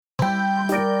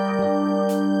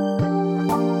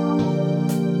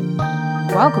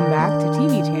Welcome back to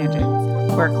TV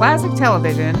Tangents, where classic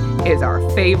television is our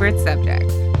favorite subject.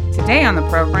 Today on the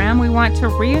program, we want to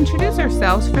reintroduce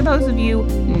ourselves for those of you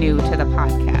new to the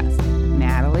podcast.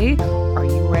 Natalie, are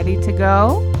you ready to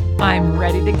go? I'm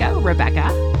ready to go, Rebecca.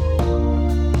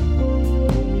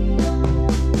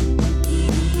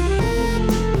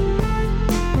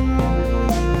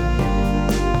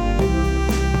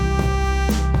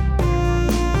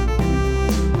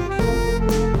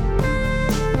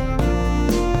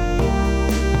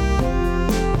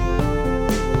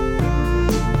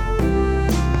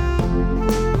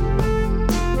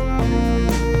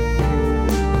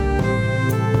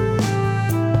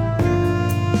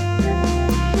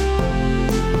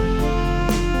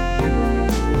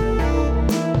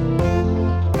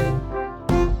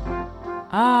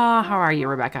 How are you,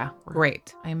 Rebecca?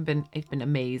 Great. It's been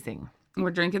amazing.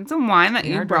 We're drinking some wine that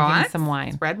you brought. Drinking some wine.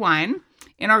 It's red wine.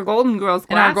 In our Golden Girls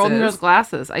glasses. In our Golden Girls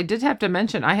glasses. I did have to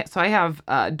mention, I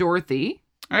have Dorothy.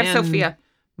 I have Sophia.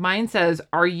 Mine says,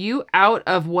 "Are you out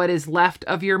of what is left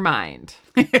of your mind?"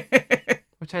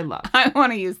 Which I love. I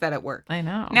want to use that at work. I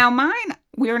know. Now mine,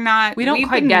 we don't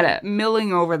quite get it.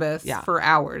 Milling over this for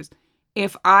hours.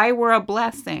 If I were a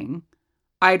blessing,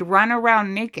 I'd run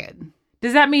around naked.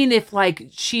 Does that mean if, like,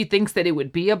 she thinks that it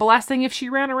would be a blessing if she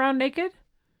ran around naked?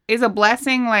 Is a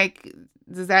blessing, like,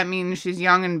 does that mean she's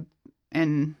young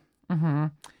and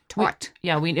taut?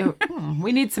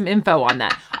 We need some info on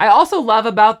that. I also love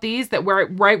about these that we're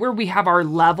right where we have our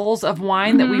levels of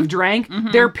wine that we've drank,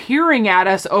 they're peering at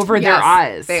us over their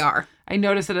eyes. They are. I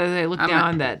noticed that as I look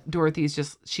down that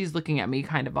Dorothy's she's looking at me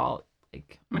kind of all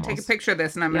like. I'm going to take a picture of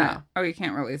this and I'm going to, you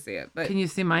can't really see it. But can you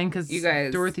see mine? Because you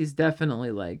guys, Dorothy's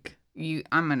definitely like.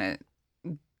 I'm gonna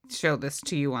show this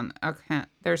to you on. Okay,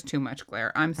 there's too much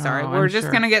glare. I'm sorry. We're just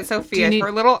gonna get Sophia.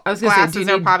 Her little glasses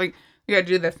are probably. You gotta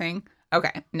do the thing.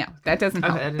 Okay, no, that doesn't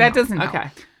help. That doesn't help. Okay,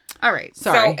 all right.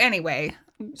 Sorry. So anyway,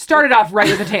 started off right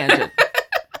with a tangent,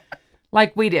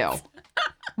 like we do.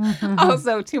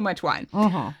 Also, too much wine.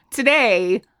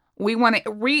 Today we want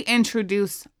to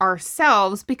reintroduce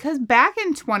ourselves because back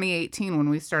in 2018 when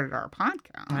we started our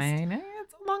podcast, I know.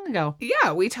 Long ago.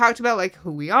 Yeah, we talked about like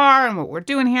who we are and what we're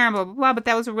doing here and blah, blah, blah. But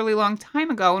that was a really long time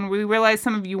ago. And we realized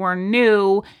some of you are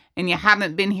new and you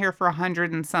haven't been here for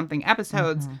 100 and something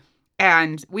episodes.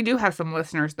 And we do have some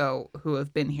listeners, though, who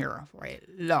have been here for a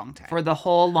long time. For the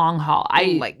whole long haul.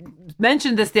 I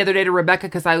mentioned this the other day to Rebecca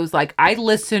because I was like, I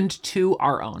listened to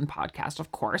our own podcast,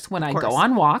 of course, when I go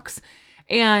on walks.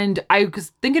 And I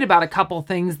was thinking about a couple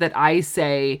things that I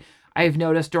say I've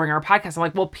noticed during our podcast. I'm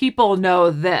like, well, people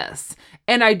know this.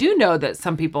 And I do know that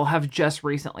some people have just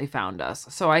recently found us.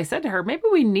 So I said to her, maybe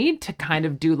we need to kind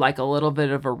of do like a little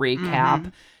bit of a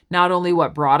recap, not only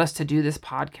what brought us to do this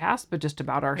podcast, but just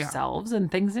about ourselves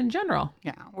and things in general.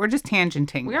 Yeah, we're just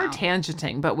tangenting. We are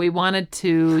tangenting, but we wanted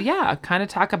to, kind of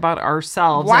talk about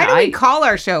ourselves. Why do we call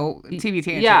our show TV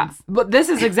Tangents? Yeah, but this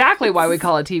is exactly why we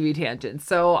call it TV Tangents.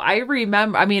 So I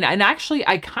remember, and actually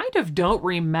I kind of don't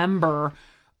remember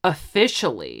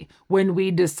officially when we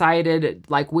decided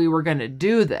like we were going to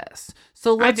do this.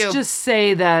 So let's just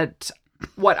say that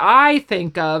what I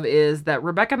think of is that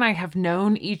Rebecca and I have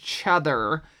known each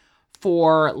other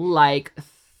for like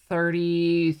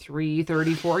 33,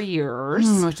 34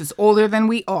 years. Which is older than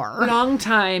we are. Long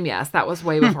time. Yes, that was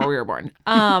way before we were born.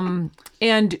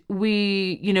 And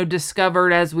we,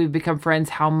 discovered as we've become friends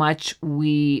how much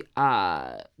we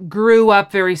grew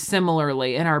up very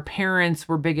similarly. And our parents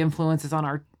were big influences on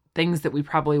our things that we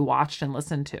probably watched and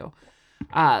listened to.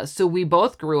 So we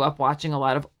both grew up watching a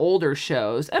lot of older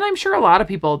shows. And I'm sure a lot of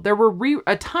people, there were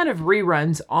a ton of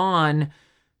reruns on,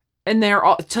 and they're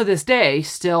all, to this day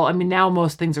still, now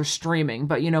most things are streaming,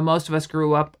 but most of us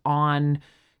grew up on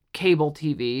cable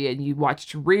TV and you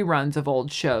watched reruns of old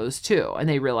shows too. And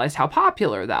they realized how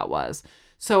popular that was.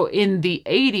 So in the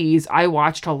 80s, I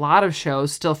watched a lot of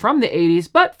shows still from the 80s,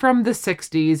 but from the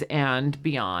 60s and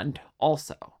beyond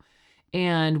also.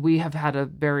 And we have had a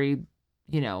very,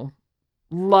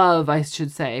 love, I should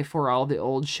say, for all the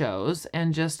old shows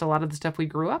and just a lot of the stuff we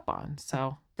grew up on.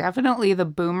 So definitely the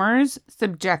boomers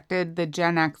subjected the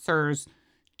Gen Xers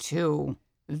to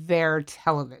their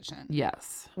television.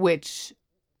 Yes. Which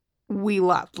we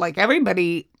loved. Like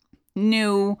everybody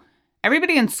in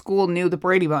school knew the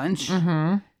Brady Bunch.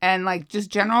 And like just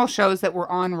general shows that were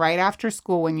on right after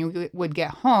school when you would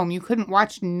get home. You couldn't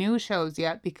watch new shows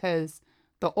yet because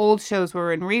the old shows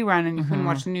were in rerun and you couldn't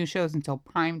watch the new shows until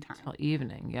prime time. Until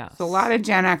evening, yes. So a lot of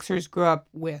Gen Xers grew up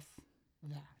with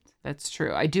that. That's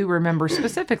true. I do remember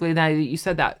specifically that you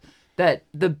said that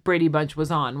the Brady Bunch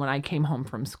was on when I came home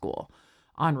from school.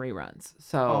 on reruns.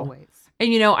 So Always.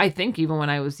 And, I think even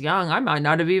when I was young, I might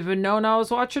not have even known I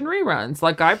was watching reruns.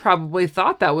 Like, I probably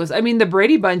thought that was, the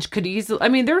Brady Bunch could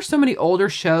easily, there are so many older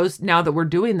shows now that we're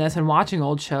doing this and watching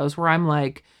old shows where I'm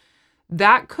like,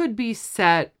 that could be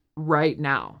set right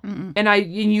now. Mm-mm.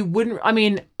 And you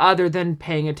wouldn't, other than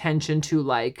paying attention to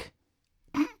like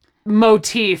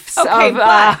motifs of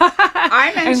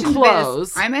I mentioned and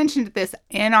clothes. I mentioned this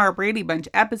in our Brady Bunch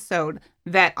episode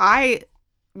that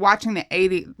watching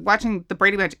the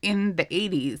Brady Bunch in the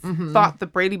 80s, thought the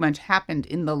Brady Bunch happened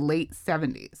in the late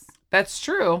 70s. That's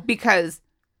true. Because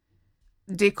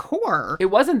decor it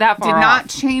wasn't that far did not off.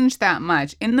 change that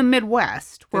much in the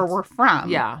Midwest where we're from.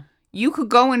 Yeah. You could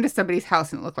go into somebody's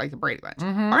house and it looked like the Brady Bunch.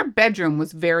 Mm-hmm. Our bedroom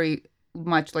was very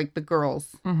much like the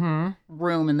girls'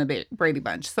 room in the Brady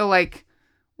Bunch. So, like,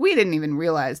 we didn't even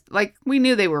realize, like, we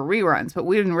knew they were reruns, but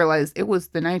we didn't realize it was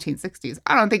the 1960s.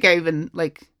 I don't think I even,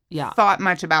 thought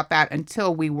much about that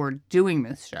until we were doing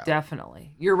this show.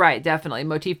 Definitely. You're right. Definitely.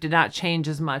 Motif did not change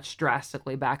as much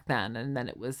drastically back then. And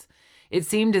then it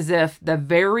seemed as if the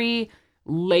very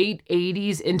late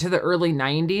 80s into the early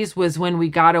 90s was when we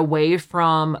got away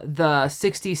from the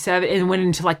 67 and went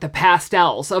into like the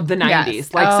pastels of the 90s.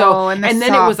 Yes. And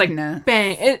then it was like softness.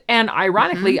 bang. And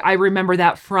ironically, I remember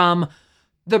that from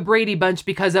the Brady Bunch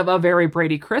because of A Very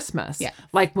Brady Christmas. Yeah.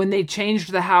 Like when they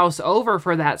changed the house over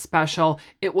for that special,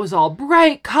 it was all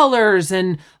bright colors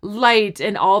and light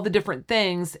and all the different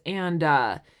things.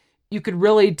 And you could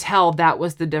really tell that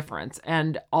was the difference.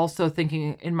 And also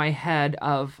thinking in my head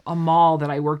of a mall that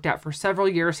I worked at for several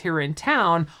years here in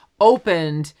town,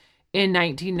 opened in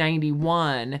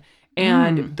 1991.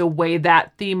 And the way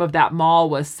that theme of that mall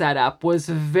was set up was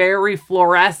very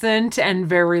fluorescent and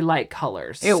very light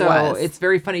colors. So it's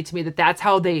very funny to me that that's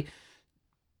how they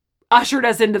ushered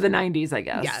us into the 90s, I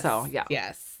guess. Yes. So, yeah.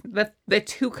 Yes. The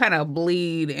two kind of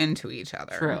bleed into each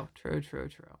other. True.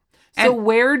 So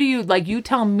where do you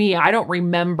tell me, I don't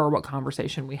remember what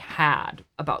conversation we had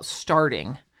about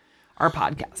starting our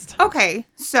podcast. Okay.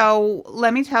 So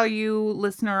let me tell you,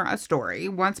 listener, a story.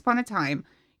 Once upon a time,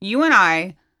 you and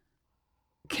I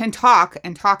can talk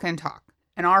and talk and talk.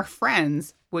 And our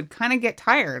friends would kind of get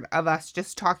tired of us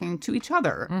just talking to each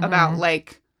other about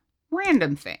like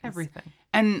random things. Everything.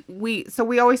 And we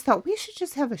always thought we should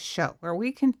just have a show where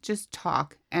we can just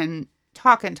talk and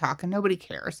talk and talk and nobody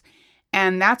cares.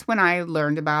 And that's when I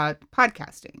learned about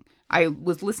podcasting. I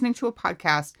was listening to a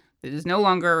podcast that is no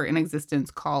longer in existence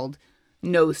called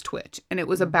Nose Twitch. And it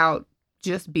was about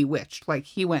just Bewitched. Like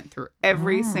he went through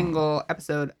every single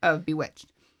episode of Bewitched.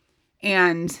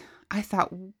 And I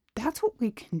thought, that's what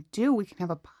we can do. We can have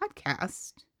a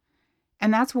podcast.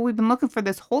 And that's what we've been looking for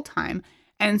this whole time.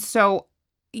 And so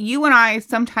you and I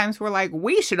sometimes were like,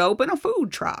 we should open a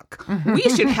food truck. We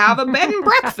should have a bed and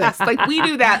breakfast. Like we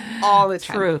do that all the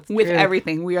time with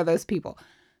everything. We are those people.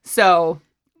 So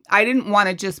I didn't want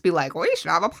to just be like, we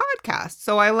should have a podcast.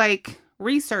 So I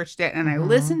researched it and I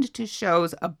listened to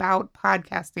shows about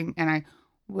podcasting and I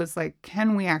was like,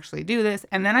 can we actually do this?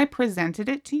 And then I presented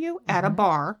it to you at a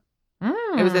bar.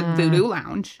 It was at Voodoo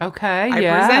Lounge. Okay,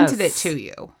 I presented it to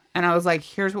you. And I was like,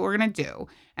 here's what we're going to do.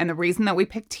 And the reason that we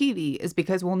picked TV is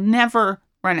because we'll never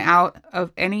run out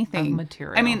of anything. Of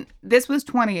material. I mean, this was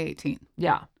 2018.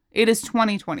 Yeah. It is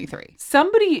 2023.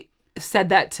 Somebody said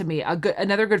that to me.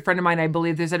 Another good friend of mine, I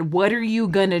believe, they said, what are you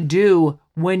going to do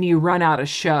when you run out of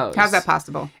shows? How's that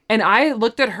possible? And I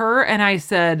looked at her and I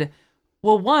said,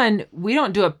 well, one, we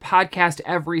don't do a podcast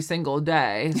every single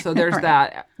day. So there's Right.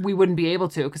 that. We wouldn't be able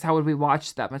to because how would we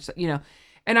watch that much,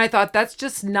 And I thought that's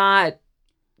just not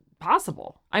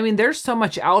possible. I mean, there's so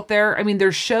much out there. I mean,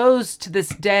 there's shows to this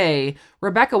day.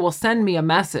 Rebecca will send me a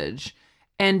message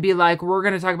and be like, we're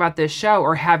going to talk about this show,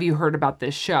 or have you heard about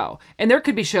this show? And there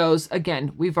could be shows,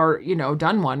 again, we've already,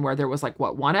 done one where there was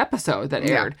one episode that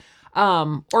aired.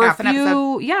 Or Half a an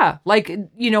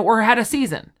few, or had a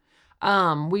season.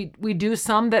 We do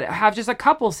some that have just a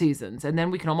couple seasons, and then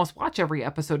we can almost watch every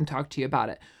episode and talk to you about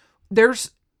it.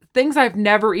 There's things I've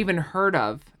never even heard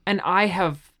of, and I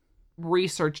have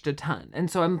researched a ton. And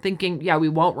so I'm thinking, we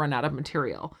won't run out of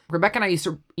material. Rebecca and I used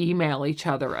to email each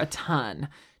other a ton.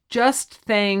 Just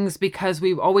things, because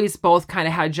we've always both kind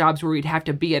of had jobs where we'd have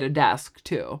to be at a desk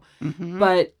too.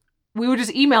 But we would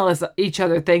just email each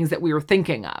other things that we were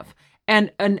thinking of,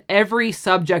 and every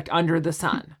subject under the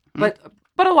sun. But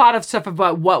a lot of stuff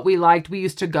about what we liked. We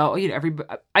used to go,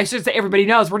 I should say everybody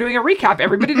knows. We're doing a recap.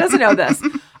 Everybody doesn't know this.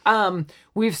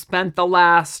 We've spent the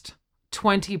last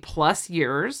 20 plus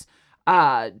years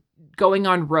going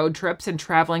on road trips and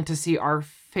traveling to see our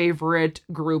favorite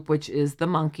group, which is the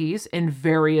Monkees, in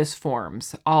various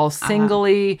forms, all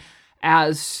singly,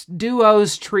 as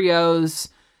duos, trios,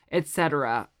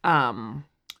 etc.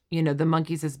 You know, the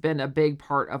Monkees has been a big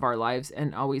part of our lives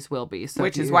and always will be. So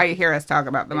which is why you hear us talk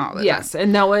about them all the yes,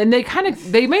 time. and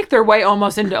they make their way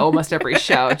almost into almost every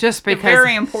show just because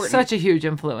very important. Such a huge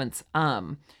influence.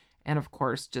 And of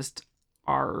course, just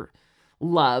our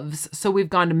loves. So we've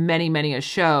gone to many a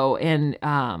show, and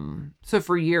so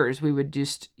for years we would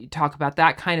just talk about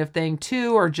that kind of thing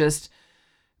too, or just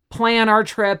plan our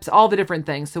trips, all the different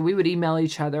things. So we would email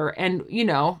each other, and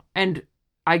and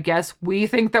I guess we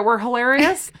think that we're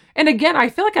hilarious. And again, I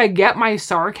feel like I get my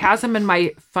sarcasm and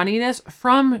my funniness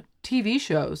from TV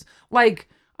shows. Like,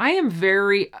 I am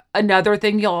another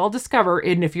thing you'll all discover,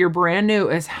 and if you're brand new,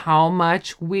 is how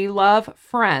much we love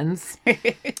Friends.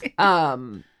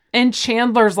 And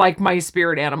Chandler's like my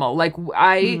spirit animal. Like,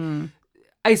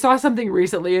 I saw something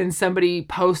recently and somebody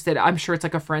posted, I'm sure it's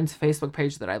like a Friends Facebook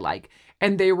page that I like,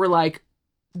 and they were like,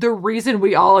 the reason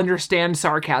we all understand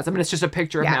sarcasm, and it's just a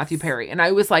picture of Matthew Perry. And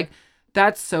I was like,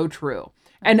 that's so true.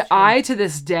 I, to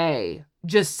this day,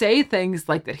 just say things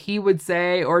like that he would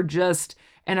say,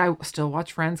 and I still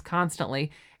watch Friends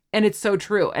constantly. And it's so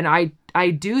true. And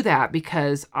I do that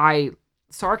because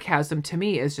sarcasm to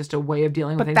me is just a way of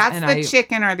dealing with things. But that's the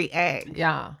chicken or the egg.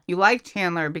 Yeah. You like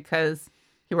Chandler because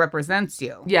he represents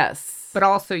you. Yes. But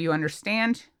also you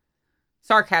understand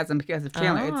sarcasm because of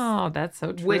Chandler. Oh, that's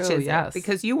so true. Which is it?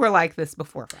 Because you were like this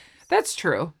before Friends. That's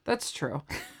true.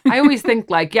 I always think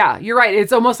like, yeah, you're right.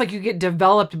 It's almost like you get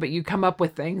developed, but you come up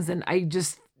with things. And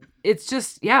it's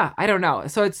just, yeah, I don't know.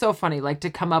 So it's so funny, like, to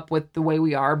come up with the way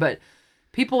we are, but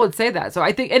people would say that. So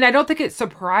I think, and I don't think it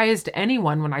surprised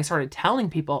anyone when I started telling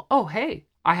people, oh, hey,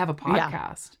 I have a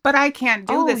podcast. Yeah. But I can't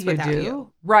do this without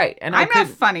you. Right. And I'm not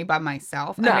funny by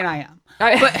myself. No. I mean, I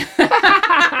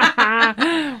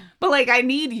am. But like, I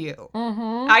need you.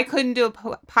 Mm-hmm. I couldn't do a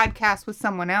podcast with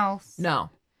someone else. No.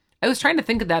 I was trying to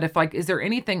think of that. If like, is there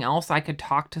anything else I could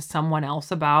talk to someone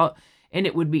else about and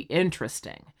it would be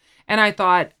interesting? And I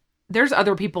thought, there's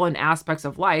other people in aspects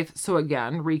of life. So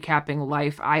again, recapping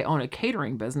life, I own a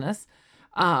catering business.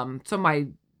 So my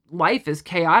life is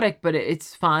chaotic, but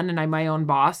it's fun, and I'm my own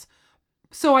boss.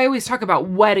 So I always talk about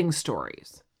wedding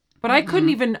stories, but I couldn't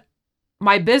even,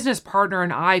 my business partner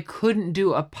and I couldn't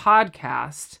do a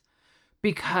podcast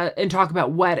and talk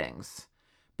about weddings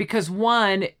because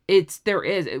one,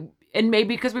 and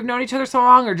maybe because we've known each other so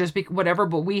long or just whatever,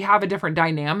 but we have a different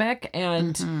dynamic,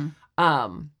 and,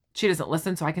 she doesn't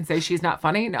listen, so I can say she's not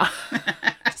funny. No,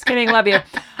 just kidding. Love you.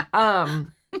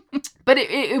 But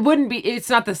it wouldn't be, it's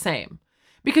not the same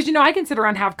because, I can sit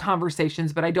around and have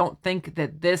conversations, but I don't think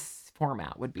that this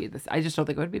format would be this. I just don't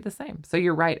think it would be the same. So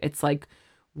you're right. It's like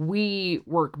we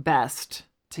work best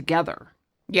together.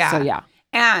 Yeah. So yeah.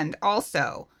 And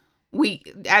also,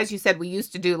 as you said, we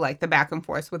used to do like the back and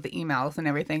forth with the emails and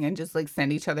everything and just like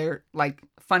send each other like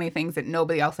funny things that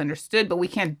nobody else understood, but we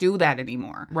can't do that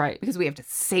anymore. Right. Because we have to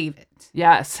save it.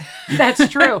 Yes, that's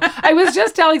true. I was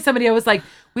just telling somebody, I was like,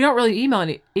 we don't really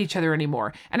email each other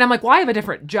anymore. And I'm like, well, I have a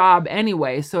different job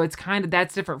anyway. So it's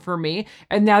that's different for me.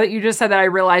 And now that you just said that, I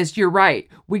realized you're right.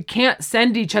 We can't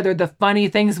send each other the funny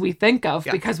things we think of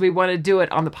because we want to do it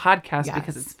on the podcast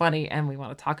because it's funny and we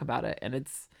want to talk about it. And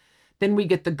then we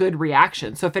get the good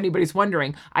reaction. So if anybody's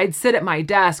wondering, I'd sit at my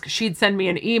desk, she'd send me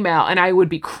an email, and I would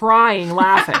be crying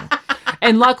laughing.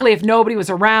 And luckily, if nobody was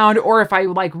around or if I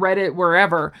like read it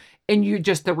wherever, and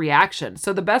the reaction.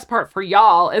 So the best part for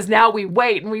y'all is now we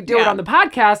wait and we do it on the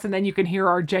podcast, and then you can hear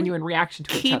our genuine reaction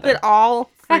to each other. Keep it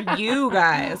all for you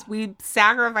guys. We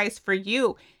sacrifice for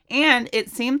you. And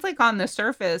it seems like on the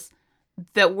surface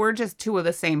that we're just two of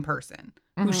the same person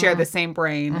who share the same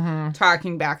brain,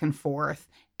 talking back and forth.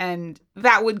 And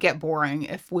that would get boring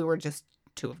if we were just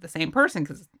two of the same person,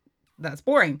 because that's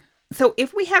boring. So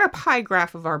if we had a pie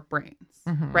graph of our brains,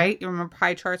 right? You remember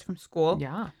pie charts from school?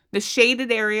 Yeah. The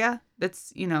shaded area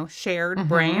that's, shared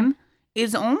brain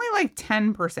is only like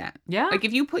 10%. Yeah. Like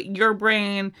if you put your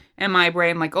brain and my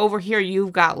brain, like over here,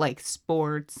 you've got like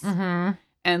sports and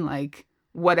like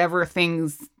whatever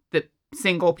things that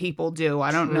single people do.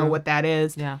 I don't know what that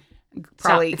is. Yeah.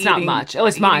 Probably it's not much. At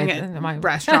least mine. At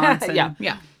restaurants. And,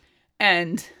 yeah.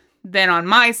 And then on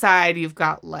my side, you've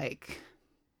got like,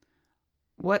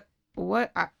 what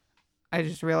I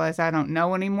just realized I don't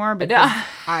know anymore because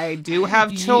I do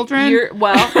have children.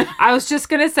 I was just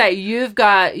going to say, you've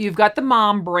got the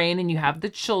mom brain and you have the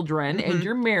children and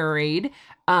you're married.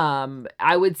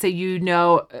 I would say,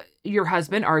 your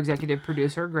husband, our executive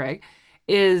producer, Greg,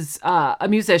 is a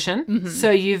musician.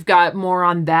 So you've got more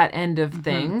on that end of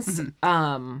things.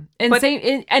 And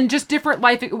just different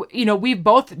life. We've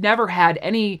both never had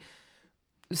any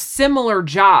similar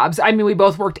jobs. I mean, we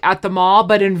both worked at the mall,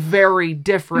 but in very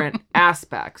different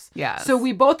aspects. Yes. So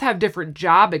we both have different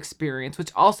job experience,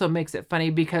 which also makes it funny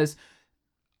because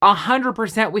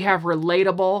 100% we have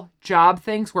relatable job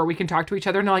things where we can talk to each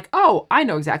other and they're like, oh, I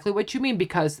know exactly what you mean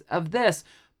because of this,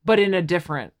 but in a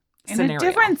different scenario. In a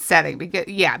different setting.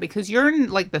 Because you're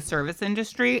in like the service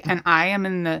industry and I'm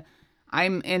in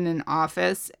an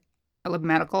office, a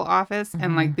medical office,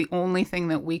 and like the only thing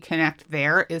that we connect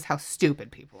there is how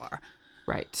stupid people are.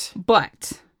 Right.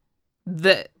 But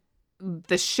the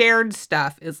shared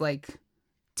stuff is like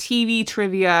TV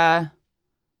trivia,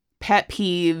 pet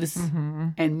peeves,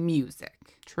 and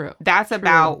music. True. That's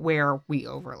about where we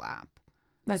overlap.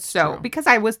 That's so true. Because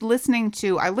I listened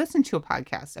to a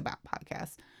podcast about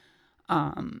podcasts.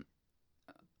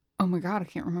 Oh my God, I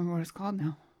can't remember what it's called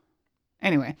now.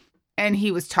 Anyway, and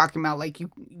he was talking about like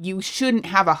you shouldn't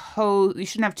have you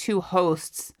shouldn't have two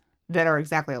hosts that are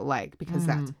exactly alike because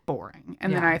that's boring.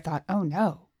 And then I thought, oh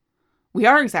no, we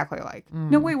are exactly alike.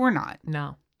 No, wait, we're not.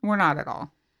 No, we're not at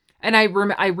all. And I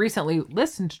recently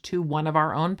listened to one of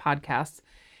our own podcasts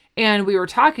and we were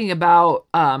talking about,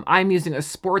 I'm using a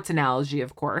sports analogy,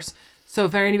 of course. So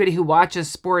for anybody who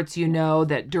watches sports, you know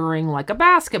that during like a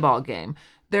basketball game,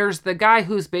 there's the guy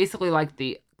who's basically like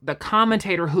the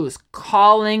commentator who's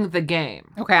calling the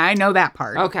game. Okay, I know that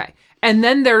part. Okay. And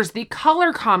then there's the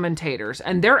color commentators,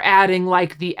 and they're adding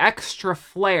like the extra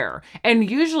flair. And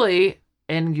usually,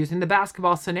 in using the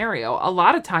basketball scenario, a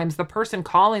lot of times the person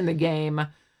calling the game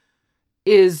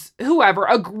is whoever,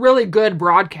 a really good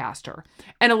broadcaster.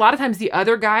 And a lot of times the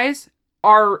other guys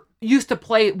are used to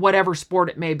play whatever sport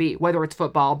it may be, whether it's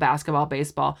football, basketball,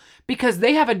 baseball, because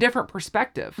they have a different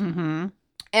perspective. Mm-hmm.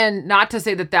 And not to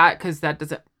say because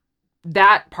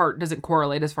that part doesn't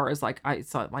correlate as far as like I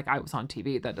was on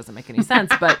TV. That doesn't make any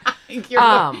sense. But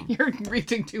you're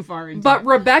reaching too far into But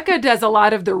Rebecca does a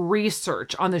lot of the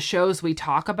research on the shows we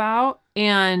talk about.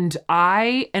 And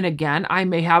I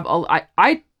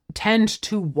tend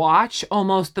to watch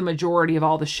almost the majority of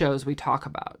all the shows we talk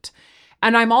about.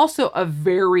 And I'm also a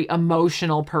very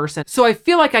emotional person. So I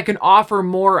feel like I can offer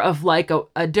more of like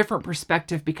a different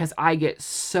perspective because I get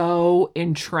so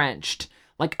entrenched.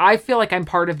 Like I feel like I'm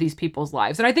part of these people's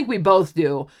lives. And I think we both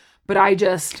do. But I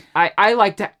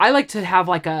like to have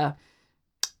like a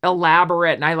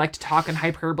elaborate, and I like to talk in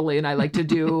hyperbole, and I like to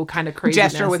do kind of crazy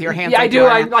gesture with your hands. Yeah, I do.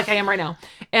 I am right now.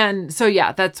 And so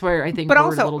yeah, that's where I think. But we're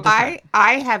also, a little different.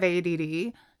 I have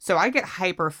ADD, so I get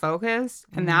hyper focused,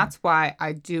 and that's why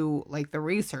I do like the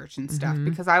research and stuff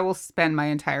because I will spend my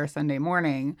entire Sunday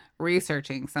morning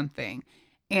researching something,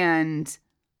 and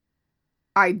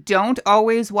I don't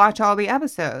always watch all the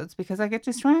episodes because I get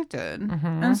distracted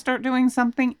and start doing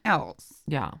something else.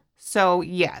 Yeah. So,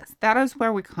 yes, that is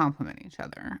where we complement each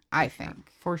other, I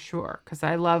think. For sure. Because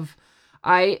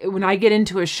when I get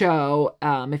into a show,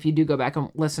 if you do go back and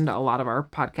listen to a lot of our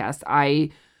podcasts, I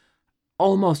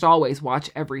almost always watch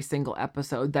every single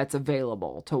episode that's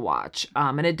available to watch.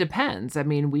 And it depends. I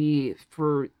mean,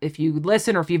 if you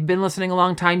listen or if you've been listening a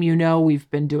long time, you know we've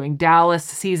been doing Dallas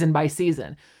season by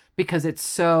season because it's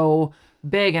so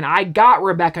big. And I got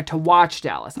Rebecca to watch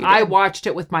Dallas. I watched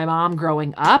it with my mom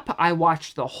growing up. I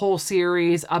watched the whole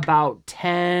series about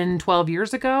 10, 12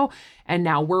 years ago. And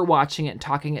now we're watching it and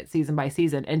talking it season by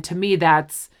season. And to me,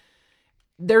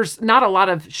 there's not a lot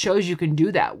of shows you can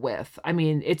do that with. I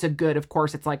mean, of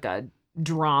course, it's like a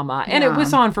drama. And it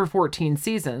was on for 14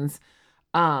 seasons.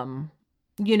 But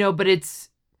it's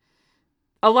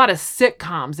a lot of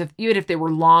sitcoms, even if they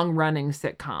were long-running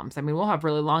sitcoms. I mean, we'll have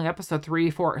really long episodes, 3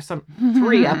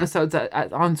 episodes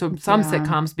on some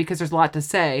sitcoms because there's a lot to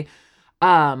say.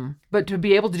 But to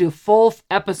be able to do full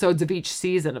episodes of each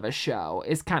season of a show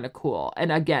is kind of cool.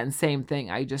 And again, same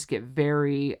thing. I just get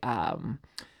very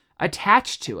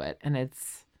attached to it, and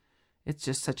it's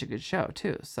just such a good show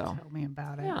too. So tell me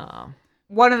about it. Yeah.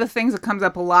 One of the things that comes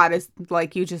up a lot is,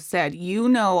 like you just said, you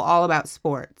know all about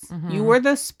sports. You were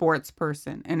the sports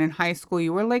person. And in high school,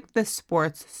 you were like the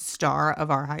sports star of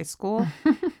our high school.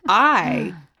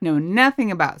 I know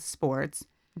nothing about sports.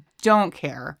 Don't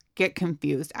care. Get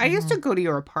confused. I used to go to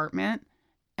your apartment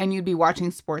and you'd be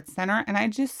watching Sports Center and I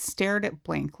just stared at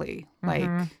blankly. Like,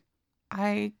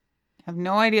 I have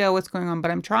no idea what's going on,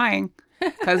 but I'm trying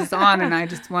because it's on and I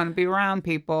just want to be around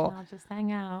people. I'll just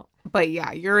hang out. But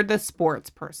yeah, you're the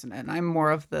sports person and I'm more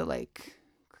of the like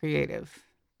creative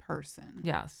person.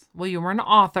 Yes. Well, you were an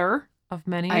author of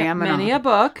many a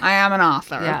book. I am an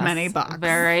author of many books.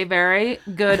 Very, very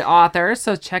good author.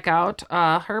 So check out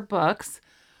her books.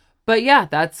 But yeah,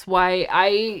 that's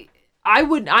why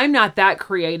I'm not that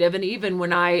creative. And even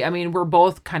when I mean, we're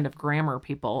both kind of grammar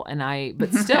people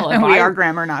but still, if we are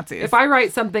grammar Nazis. If I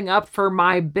write something up for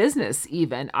my business,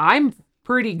 even, I'm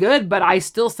pretty good, but I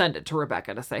still send it to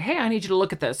Rebecca to say, hey, I need you to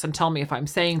look at this and tell me if I'm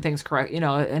saying things correct,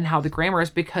 and how the grammar is,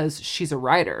 because she's a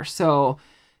writer. So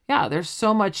yeah, there's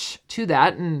so much to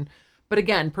that. But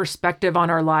again, perspective on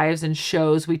our lives and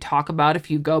shows we talk about.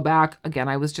 If you go back, again,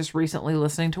 I was just recently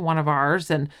listening to one of ours,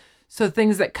 and so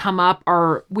things that come up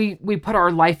are, we put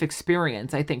our life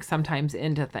experience, I think, sometimes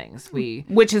into things.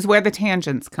 Which is where the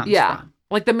tangents come from.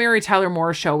 Like the Mary Tyler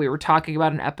Moore Show, we were talking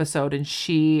about an episode, and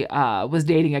she was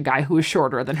dating a guy who was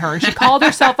shorter than her, and she called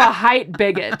herself a height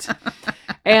bigot.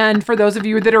 And for those of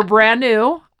you that are brand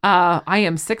new, I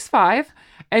am 6'5",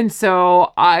 and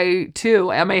so I,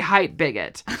 too, am a height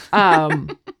bigot.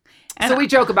 So we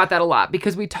joke about that a lot,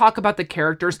 because we talk about the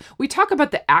characters. We talk about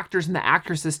the actors and the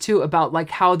actresses, too, about like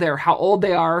how old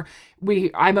they are.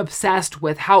 I'm obsessed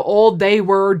with how old they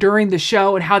were during the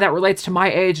show and how that relates to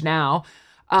my age now.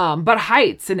 But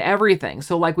heights and everything.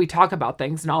 So like we talk about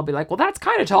things, and I'll be like, well, that's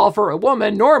kind of tall for a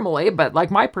woman normally, but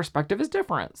like my perspective is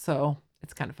different. So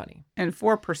it's kind of funny. And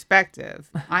for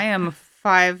perspective, I am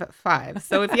 5'5".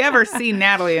 So if you ever see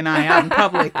Natalie and I out in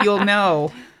public, you'll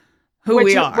know who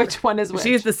we are. Which one is which?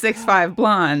 She's the 6'5"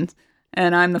 blonde,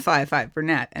 and I'm the 5'5"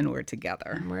 brunette, and we're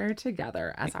together. We're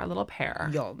together as our little pair.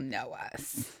 You'll know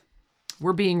us.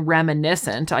 We're being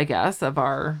reminiscent, I guess, of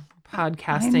our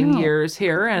podcasting years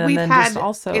here. And then just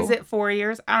also... Is it 4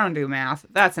 years? I don't do math.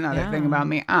 That's another thing about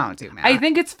me. I don't do math. I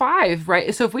think it's 5,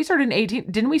 right? So if we started in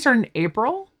 18... Didn't we start in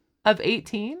April of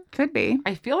 18? Could be.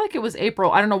 I feel like it was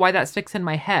April. I don't know why that sticks in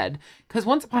my head. Because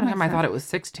once upon a time, I thought it was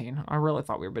 16. I really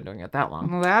thought we've been doing it that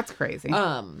long. Well, that's crazy.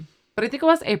 But I think it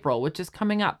was April, which is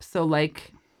coming up. So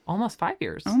like almost 5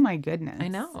 years. Oh my goodness. I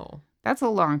know. That's a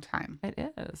long time.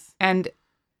 It is. And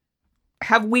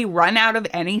have we run out of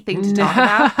anything to talk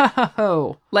about?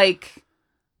 No. Like...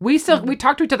 We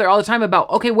talk to each other all the time about,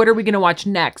 okay, what are we going to watch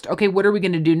next? Okay, what are we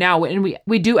going to do now? And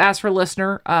we do ask for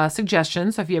listener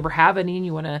suggestions. So if you ever have any and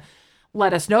you want to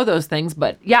let us know those things.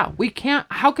 But yeah, we can't,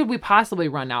 how could we possibly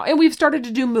run out? And we've started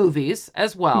to do movies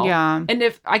as well. Yeah.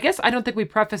 And I don't think we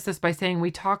preface this by saying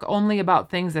we talk only about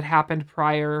things that happened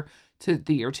prior to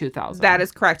the year 2000. That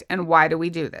is correct. And why do we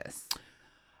do this?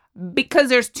 Because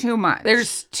there's too much.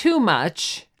 There's too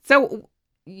much. So...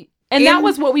 And that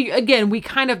was what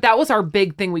that was our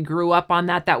big thing. We grew up on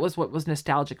that. That was what was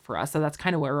nostalgic for us. So that's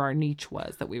kind of where our niche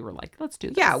was, that we were like, let's do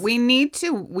this. Yeah, we need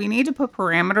to put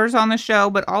parameters on the show,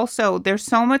 but also there's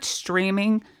so much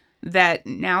streaming that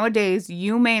nowadays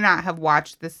you may not have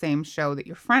watched the same show that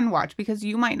your friend watched, because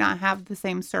you might not have the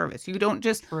same service. You don't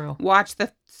just watch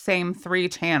the same 3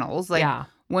 channels. Like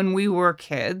when we were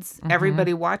kids,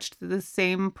 everybody watched the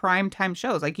same primetime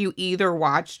shows. Like you either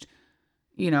watched,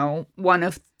 one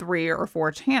of 3 or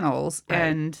 4 channels,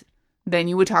 and then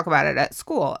you would talk about it at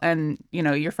school. And,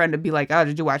 your friend would be like, oh,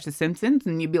 did you watch The Simpsons?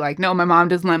 And you'd be like, no, my mom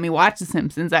doesn't let me watch The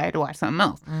Simpsons. I had to watch something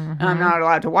else. And I'm not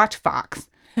allowed to watch Fox.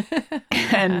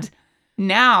 And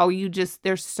now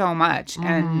there's so much,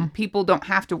 and people don't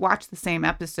have to watch the same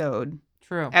episode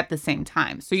at the same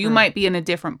time. So you might be in a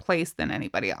different place than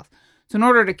anybody else. So in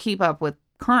order to keep up with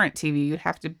current TV, you'd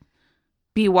have to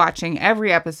be watching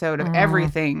every episode of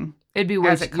everything. It'd be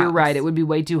you're right. It would be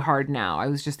way too hard now. I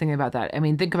was just thinking about that. I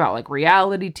mean, think about like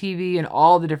reality TV and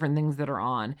all the different things that are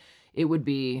on. It would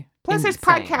be Plus, there's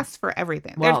podcasts for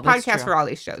everything. Well, there's podcasts for all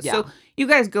these shows. Yeah. So you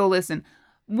guys go listen.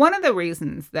 One of the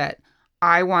reasons that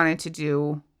I wanted to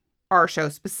do our show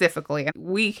specifically, and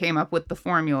we came up with the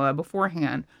formula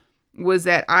beforehand, was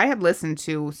that I had listened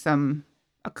to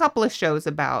a couple of shows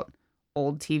about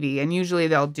old TV, and usually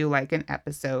they'll do like an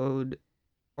episode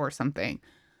or something.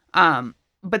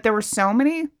 But there were so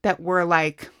many that were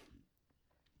like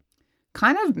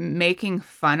kind of making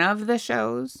fun of the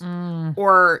shows.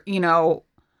 Or,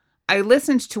 I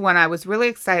listened to one. I was really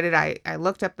excited. I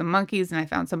looked up the Monkees, and I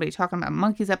found somebody talking about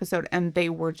Monkees episode, and they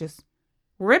were just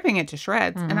ripping it to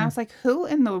shreds. And I was like, who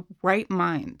in the right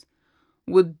mind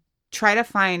would try to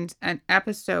find an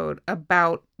episode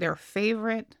about their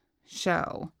favorite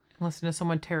show? Listen to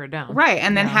someone tear it down. Right.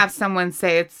 And then have someone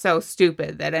say it's so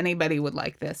stupid that anybody would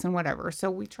like this and whatever.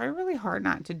 So we try really hard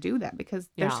not to do that, because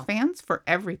there's fans for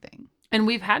everything. And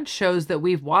we've had shows that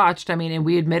we've watched. I mean, and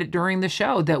we admit it during the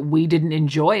show that we didn't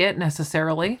enjoy it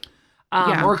necessarily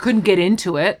or couldn't get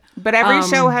into it. But every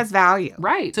show has value.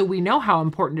 Right. So we know how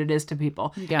important it is to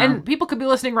people. Yeah. And people could be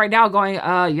listening right now going, the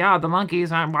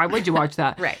Monkees. Why would you watch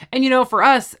that? Right. And, for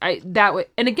us,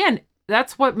 and again,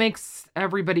 that's what makes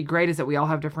everybody great, is that we all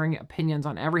have differing opinions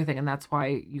on everything. And that's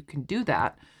why you can do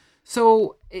that.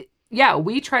 So yeah,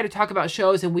 we try to talk about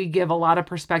shows and we give a lot of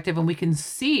perspective, and we can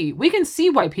see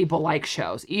why people like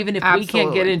shows, even if we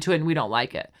can't get Absolutely. into it and we don't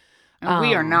like it. And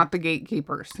we are not the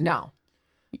gatekeepers. No.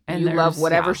 And You love there's-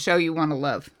 whatever yeah. show you want to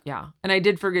love. Yeah. And I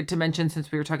did forget to mention,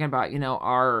 since we were talking about,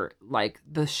 our, like,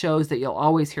 the shows that you'll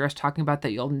always hear us talking about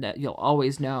that you'll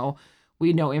always know,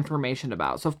 we know information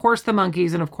about. So, of course, The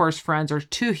Monkees and, of course, Friends are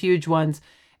two huge ones.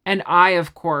 And I,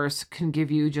 of course, can give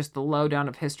you just the lowdown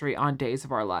of history on Days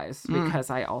of Our Lives, because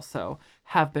I also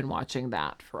have been watching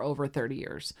that for over 30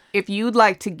 years. If you'd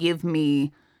like to give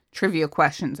me trivia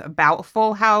questions about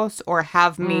Full House, or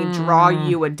have me draw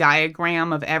you a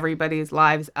diagram of everybody's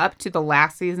lives up to the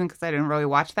last season, because I didn't really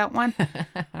watch that one,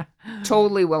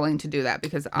 totally willing to do that,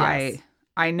 because Yes.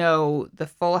 I know the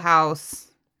Full House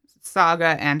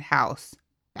saga and house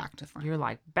back to front. You're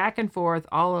like back and forth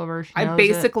all over. She I knows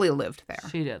basically lived there. it.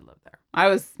 She did live there. I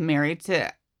was married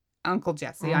to Uncle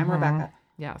Jesse. I'm Mhm. Rebecca.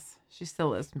 Yes. She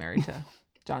still is married to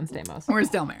John Stamos. We're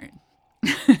still married.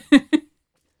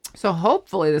 So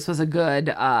hopefully this was a good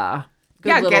Yeah,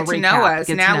 little get to know recap. us.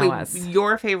 Get to Natalie, know us.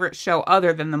 your favorite show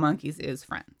other than the Monkees is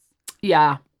Friends.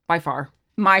 Yeah, by far.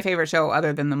 My favorite show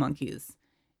other than the Monkees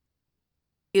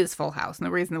is Full House. And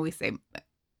the reason that we say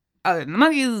other than the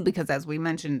Monkees is because, as we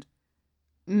mentioned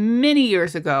many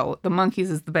years ago, the Monkees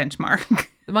is the benchmark.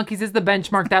 The Monkees is the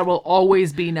benchmark that will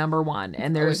always be number one.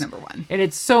 And Always there's number one. and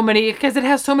it's so many, because it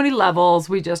has so many levels.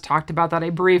 We just talked about that. I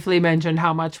briefly mentioned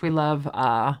how much we love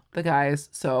the guys,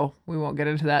 so we won't get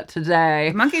into that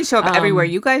today. The Monkees show up everywhere.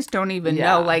 You guys don't even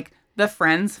yeah. know. Like, the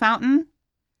Friends fountain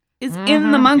is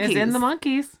in the Monkees. It's in the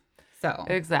Monkees. So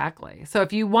Exactly. So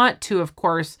if you want to, of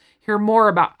course, hear more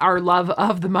about our love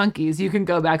of the Monkees, you can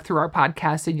go back through our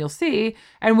podcast and you'll see.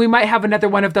 And we might have another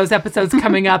one of those episodes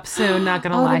coming up soon. Not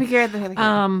gonna lie. that'd be good. That'd be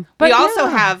good. But we also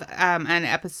yeah. have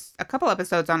a couple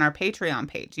episodes on our Patreon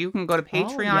page. You can go to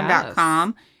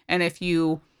patreon.com, and if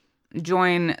you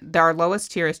join, our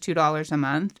lowest tier is $2 a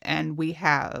month, and we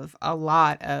have a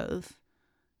lot of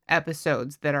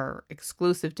episodes that are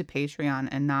exclusive to Patreon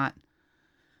and not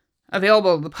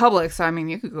available to the public. So, I mean,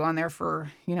 you could go on there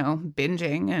for,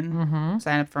 binging and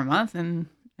sign up for a month and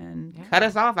cut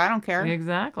us off. I don't care.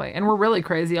 Exactly. And we're really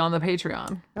crazy on the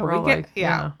Patreon. We're all we get,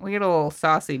 like, we get a little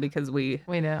saucy because we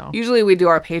know. usually we do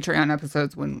our Patreon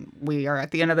episodes when we are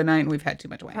at the end of the night and we've had too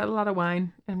much wine. Had a lot of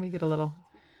wine and we get a little.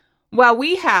 Well,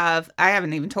 I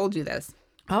haven't even told you this.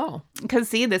 Oh, Because,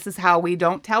 see, this is how we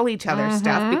don't tell each other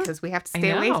stuff, because we have to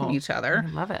stay away from know. each other. I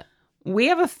love it. We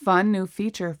have a fun new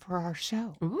feature for our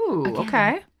show. Ooh, Again.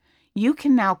 okay. You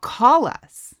can now call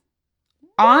us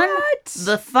on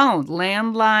the phone,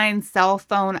 landline, cell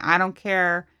phone, I don't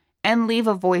care, and leave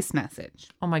a voice message.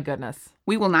 Oh my goodness.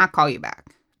 We will not call you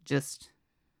back. Just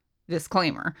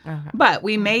disclaimer. Okay. But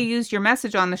we may use your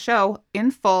message on the show in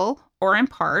full or in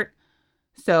part.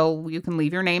 So you can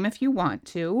leave your name if you want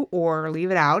to, or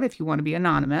leave it out if you want to be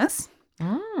anonymous.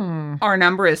 Our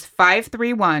number is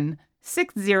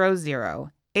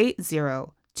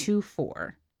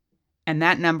 531-600-8024. And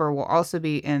that number will also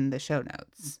be in the show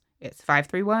notes. It's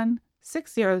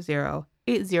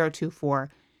 531-600-8024.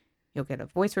 You'll get a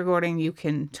voice recording. You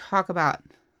can talk about,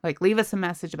 leave us a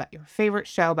message about your favorite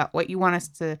show, about what you want us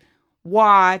to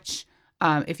watch.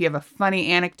 If you have a funny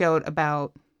anecdote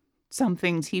about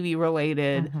something TV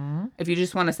related. If you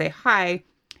just want to say hi,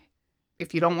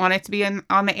 if you don't want it to be on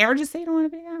the air, just say you don't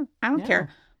want to be on. I don't care.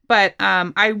 But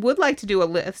I would like to do a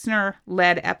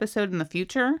listener-led episode in the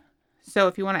future. So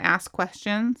if you want to ask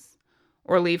questions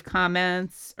or leave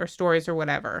comments or stories or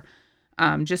whatever,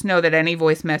 just know that any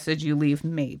voice message you leave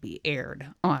may be aired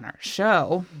on our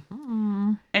show.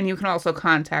 And you can also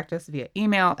contact us via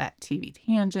email at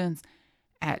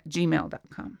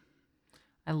tvtangents@gmail.com.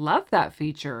 I love that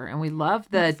feature, and we love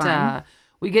that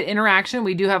we get interaction.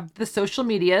 We do have the social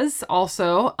medias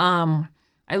also.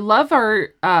 I love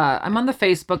I'm on the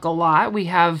Facebook a lot. We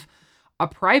have a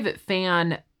private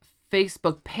fan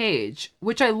Facebook page,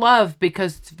 which I love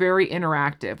because it's very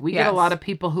interactive. We get a lot of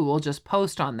people who will just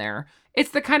post on there. It's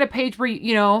the kind of page where,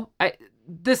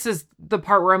 this is the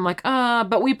part where I'm like,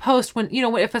 but we post when,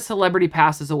 if a celebrity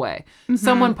passes away,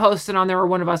 someone posted on there, or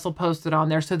one of us will post it on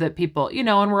there so that people,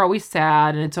 and we're always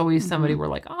sad, and it's always somebody we're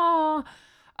like,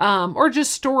 or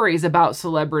just stories about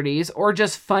celebrities, or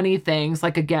just funny things.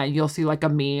 Like, again, you'll see like a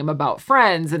meme about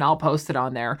Friends and I'll post it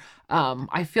on there.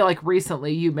 I feel like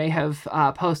recently you may have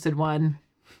posted one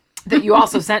that you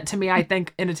also sent to me, I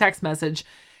think, in a text message.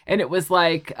 And it was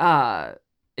like,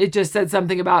 it just said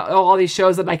something about all these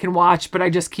shows that I can watch, but I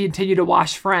just continue to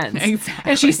watch Friends.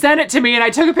 Exactly. And she sent it to me, and I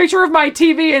took a picture of my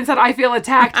TV and said, I feel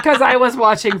attacked because I was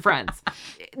watching Friends.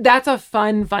 that's a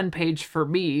fun page for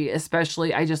me,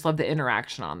 especially. I just love the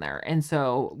interaction on there. And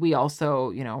so we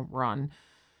also, we're on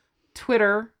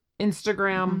Twitter,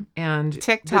 Instagram, and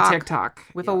TikTok. The TikTok.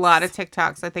 With a lot of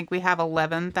TikToks. I think we have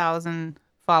 11,000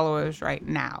 followers right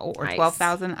now, or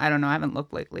 12,000. I don't know. I haven't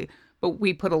looked lately. But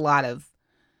we put a lot of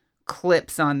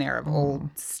clips on there of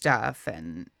old stuff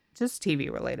and just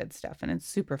TV related stuff. And it's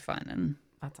super fun. And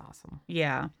that's awesome.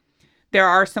 Yeah. There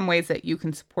are some ways that you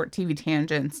can support TV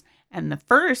Tangents. And the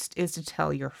first is to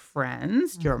tell your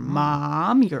friends, your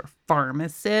mom, your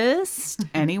pharmacist,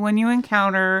 anyone you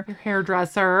encounter, your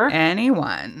hairdresser,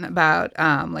 anyone about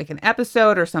like an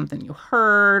episode or something you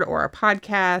heard or a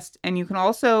podcast. And you can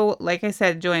also, like I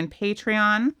said, join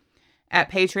Patreon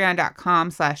at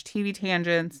patreon.com/TV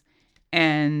Tangents.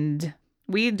 And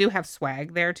we do have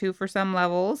swag there too for some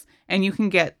levels. And you can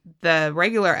get the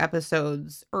regular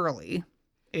episodes early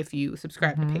if you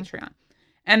subscribe to Patreon.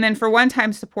 And then for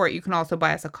one-time support, you can also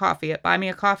buy us a coffee at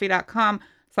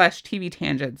buymeacoffee.com/TV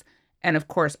Tangents. And of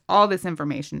course, all this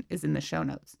information is in the show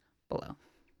notes below.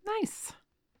 Nice.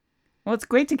 Well, it's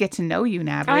great to get to know you,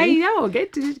 Natalie. I know.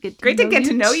 Great to get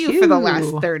to know you for the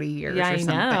last 30 years or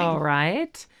something. I know,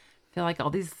 right? I feel like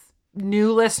all these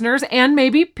new listeners, and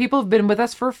maybe people have been with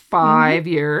us for 5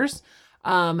 years.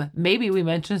 Maybe we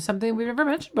mentioned something we've never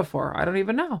mentioned before. I don't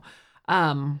even know.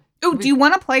 Oh, do you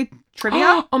want to play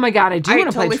trivia? Oh my God, I do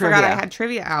want to play trivia. I totally forgot I had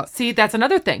trivia out. See, that's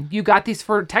another thing. You got these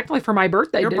technically for my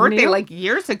birthday, Your birthday, like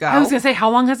years ago. I was going to say, how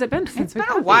long has it been since we've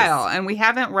had a while, and we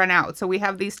haven't run out. So we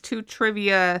have these two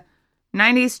trivia,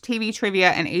 90s TV trivia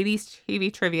and 80s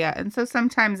TV trivia. And so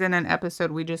sometimes in an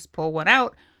episode, we just pull one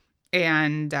out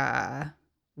and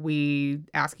we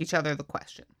ask each other the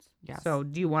questions. Yes. So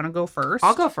do you want to go first?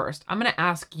 I'll go first. I'm going to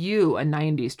ask you a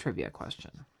 90s trivia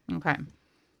question. Okay.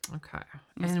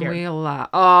 And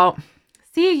we'll,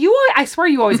 see, I swear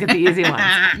you always get the easy ones.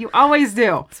 You always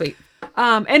do. Sweet.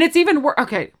 And it's even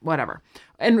okay, whatever.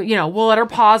 And, we'll let her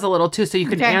pause a little too so you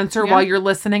can answer while you're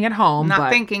listening at home. I'm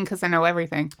not thinking because I know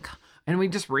everything. And we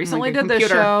just recently did this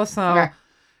show. So,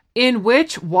 in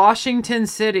which Washington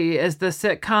city is the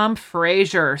sitcom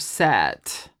Frasier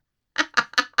set?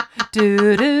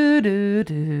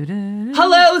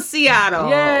 Hello, Seattle.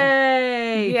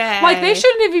 Yay. Like, they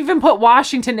shouldn't have even put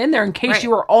Washington in there in case you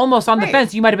were almost on the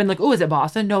fence. You might have been like, oh, is it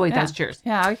Boston? No, wait, that's Cheers.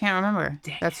 Yeah, I can't remember.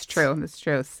 That's true. That's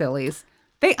true. Sillies.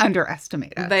 They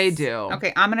underestimate us. They do.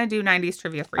 Okay, I'm going to do 90s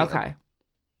trivia for you. Okay.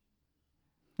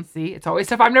 See, it's always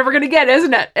stuff I'm never going to get,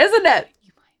 isn't it? Isn't it?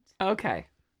 You might. Okay.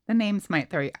 The names might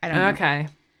throw you. I don't know. Okay.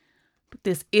 But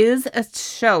this is a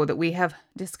show that we have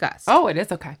discussed. Oh, it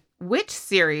is? Okay. Which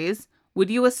series would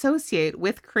you associate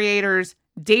with creators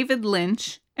David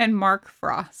Lynch and Mark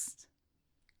Frost?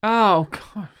 Oh,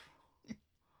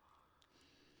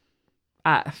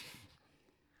 God.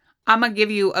 I'm going to give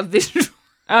you a visual.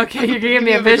 Okay, you're going to give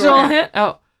me a visual hint?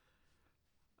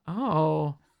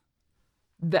 Oh.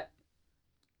 That.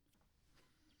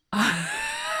 I'm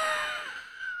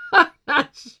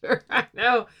not sure I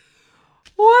know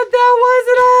what that was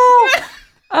at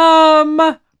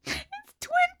all. It's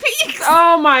Twin Peaks.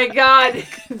 Oh my God.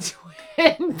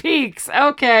 Twin Peaks.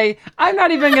 Okay. I'm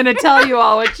not even going to tell you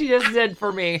all what she just did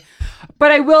for me.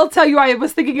 But I will tell you, I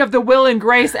was thinking of the Will and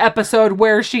Grace episode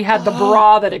where she had the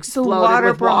bra that exploded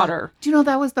with water. Do you know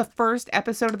that was the first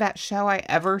episode of that show I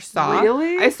ever saw?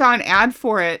 Really? I saw an ad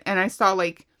for it, and I saw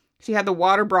she had the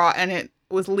water bra, and it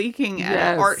was leaking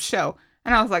at an art show.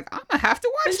 And I was like, I'm going to have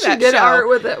to watch that show. She did art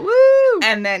with it. Woo!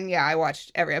 And then, I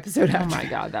watched every episode after. Oh my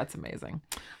God, that's amazing.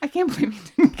 I can't believe you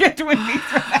didn't get Twin Peaks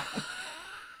for that.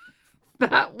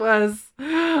 That was,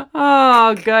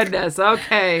 oh goodness.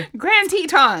 Okay. Grand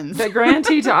Tetons. The Grand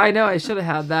Teton. I know, I should have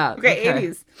had that. Okay,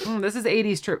 80s. This is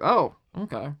 80s trip. Oh,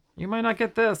 okay. You might not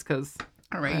get this because.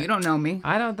 All right, you don't know me.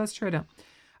 I don't, that's true. I don't.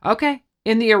 Okay.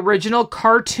 In the original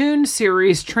cartoon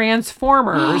series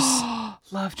Transformers.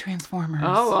 Love Transformers.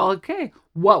 Oh, well, okay.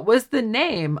 What was the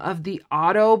name of the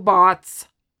Autobots'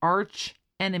 arch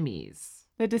enemies?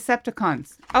 The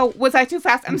Decepticons. Oh, was I too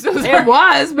fast? I'm so sorry. It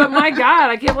was, but my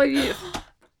God, I can't believe you.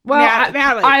 Well,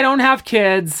 Natalie. I don't have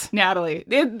kids. Natalie.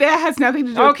 That has nothing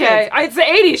to do with kids. Okay, it's the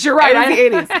 80s. You're right.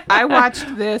 It's the 80s. I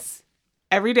watched this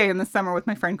every day in the summer with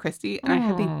my friend Christy, and I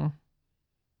had the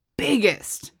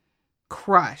biggest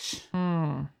crush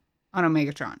on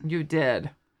Omegatron. You did.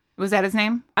 Was that his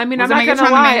name? I mean, I'm not going to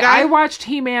lie. I watched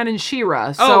He-Man and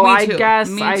She-Ra, so I guess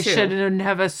I shouldn't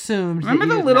have assumed.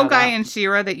 Remember the little guy in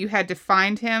She-Ra that you had to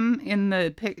find him in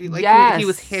the yes. He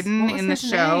was hidden in the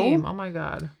show? Name? Oh my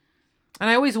God. And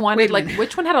I always wondered,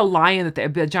 which one had a lion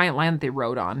a giant lion that they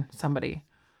rode on? Somebody.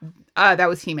 That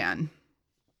was He-Man.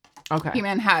 Okay.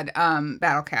 He-Man had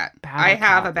Battle Cat. I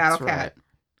have a Battle Cat.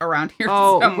 around here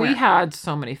Oh, somewhere. we had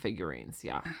so many figurines.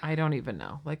 Yeah. I don't even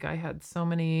know. Like I had so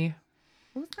many.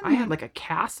 What was the I name? had like a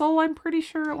castle, I'm pretty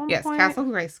sure at one Yes, point. Castle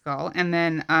Grayskull. And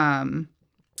then I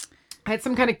had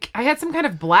some kind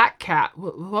of black cat.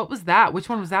 What was that? Which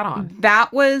one was that on?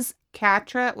 that was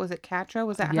Catra. Was it Catra?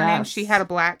 Was that her name? Yes. She had a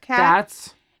black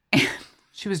cat.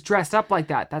 She was dressed up like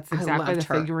that. That's exactly the loved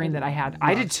her. figurine that I had.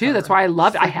 I I did loved too. her. That's why I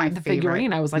loved it. She's I like my had the favorite.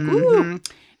 figurine. I was like, ooh.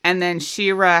 Mhm. And then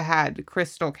She-Ra had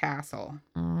Crystal Castle.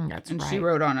 That's And right. she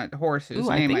rode on a horse whose Ooh,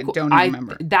 name I don't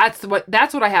remember. That's what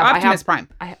I have. Optimus Prime.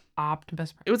 I have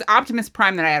Optimus Prime. It was Optimus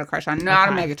Prime that I had a crush on, not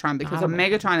Okay. a Megatron, because Not a a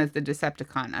Megatron is the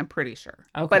Decepticon, I'm pretty sure.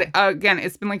 Okay. But again,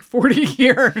 it's been like 40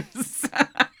 years.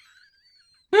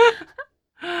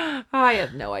 I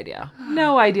have no idea.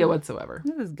 No idea whatsoever.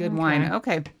 This is good Okay. wine.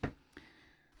 Okay.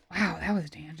 Wow, that was a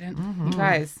tangent. Mm-hmm. You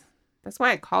guys, that's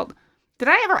why I called. Did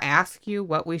I ever ask you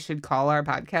what we should call our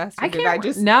podcast? Or I did can't. I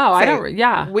just No, I say, don't.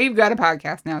 Yeah. We've got a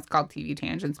podcast now. It's called TV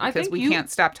Tangents I because think we you- can't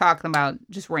stop talking about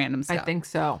just random I stuff. think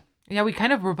so. Yeah, we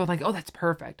kind of were both like, oh, that's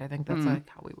perfect. I think that's like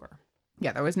how we were.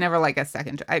 Yeah, there was never like a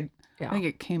second. I Yeah. think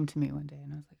it came to me one day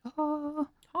and I was like, oh.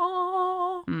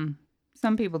 Oh.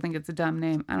 Some people think it's a dumb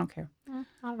name. I don't care. I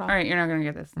don't know. All right, you're not going to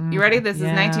get this. You ready? This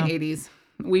Yeah. is 1980s.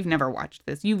 We've never watched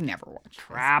this. You've never watched this.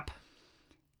 Crap.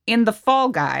 In The Fall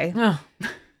Guy, Ugh.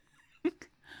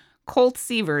 Colt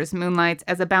Seavers moonlights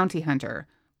as a bounty hunter.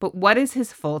 But what is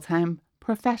his full-time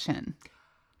profession?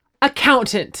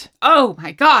 Accountant. Oh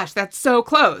my gosh, that's so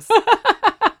close.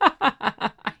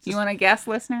 You want to guess,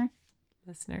 listener?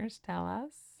 Listeners, tell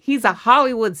us. He's a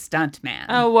Hollywood stuntman.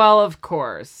 Oh, well, of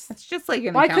course. It's just like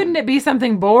an Why accountant. couldn't it be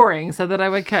something boring so that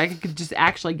I could just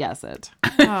actually guess it?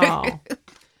 Oh.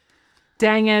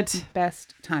 Dang it.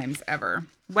 Best times ever.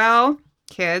 Well,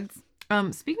 kids.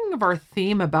 Speaking of our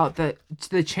theme about the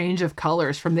change of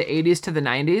colors from the 80s to the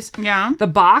 90s, Yeah. the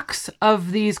box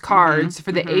of these cards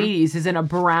for the 80s is in a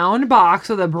brown box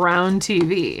with a brown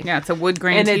TV. Yeah, it's a wood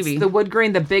grain And TV. it's the wood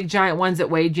grain, the big giant ones that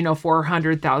weighed,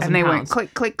 400,000 and they went pounds.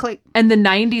 click, click, click. And the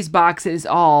 90s box is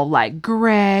all like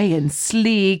gray and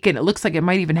sleek, and it looks like it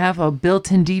might even have a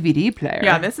built-in DVD player.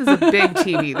 Yeah, this is a big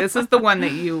TV. This is the one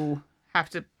that you have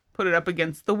to put it up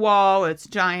against the wall. It's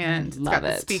giant. It's Love got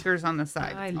the it. speakers on the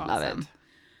side. I It's love it. awesome.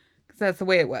 'Cause that's the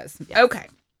way it was. Okay.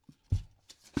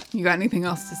 You got anything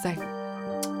else to say?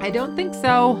 I don't think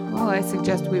so. Well, I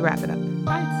suggest we wrap it up.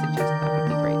 I'd suggest that would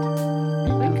be great.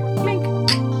 Blink, blink.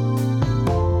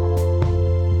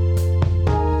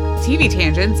 TV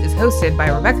Tangents is hosted by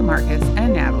Rebecca Marcus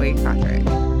and Natalie Kotrick.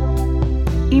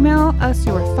 Email us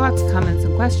your thoughts, comments,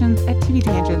 and questions at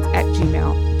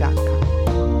tvtangents@gmail.com.